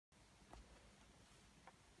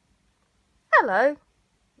Hello,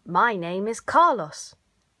 my name is Carlouz.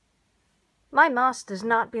 My master's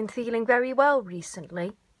not been feeling very well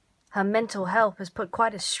recently. Her mental health has put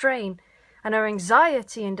quite a strain, and her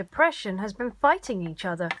anxiety and depression has been fighting each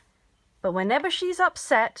other. But whenever she's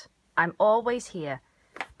upset, I'm always here.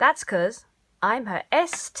 That's 'cause I'm her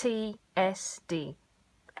STSD.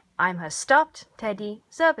 I'm her stuffed teddy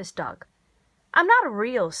service dog. I'm not a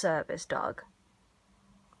real service dog.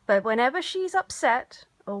 But whenever she's upset,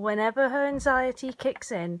 or whenever her anxiety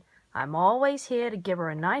kicks in, I'm always here to give her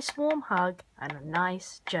a nice warm hug and a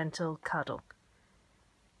nice gentle cuddle.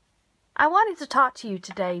 I wanted to talk to you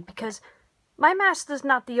today because my master's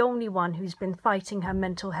not the only one who's been fighting her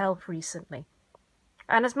mental health recently.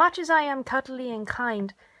 And as much as I am cuddly and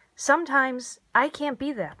kind, sometimes I can't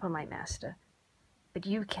be there for my master. But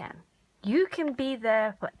you can. You can be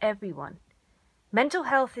there for everyone. Mental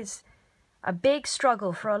health is a big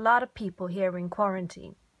struggle for a lot of people here in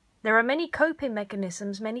quarantine. There are many coping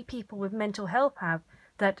mechanisms many people with mental health have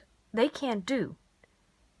that they can't do.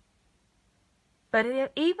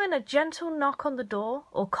 But even a gentle knock on the door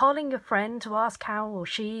or calling a friend to ask how or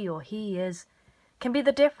she or he is can be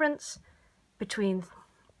the difference between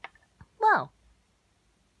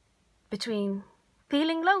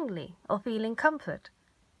feeling lonely or feeling comfort.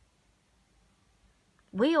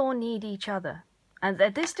 We all need each other, and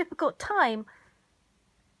at this difficult time,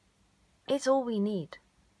 it's all we need.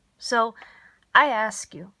 So I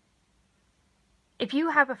ask you, if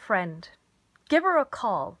you have a friend, give her a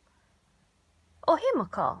call, or him a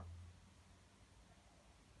call.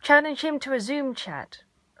 Challenge him to a Zoom chat,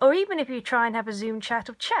 or even if you try and have a Zoom chat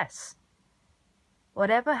of chess.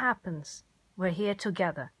 Whatever happens, we're here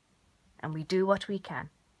together, and we do what we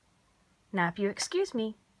can. Now, if you excuse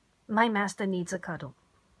me, my master needs a cuddle.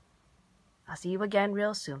 I'll see you again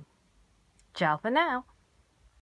real soon. Ciao for now.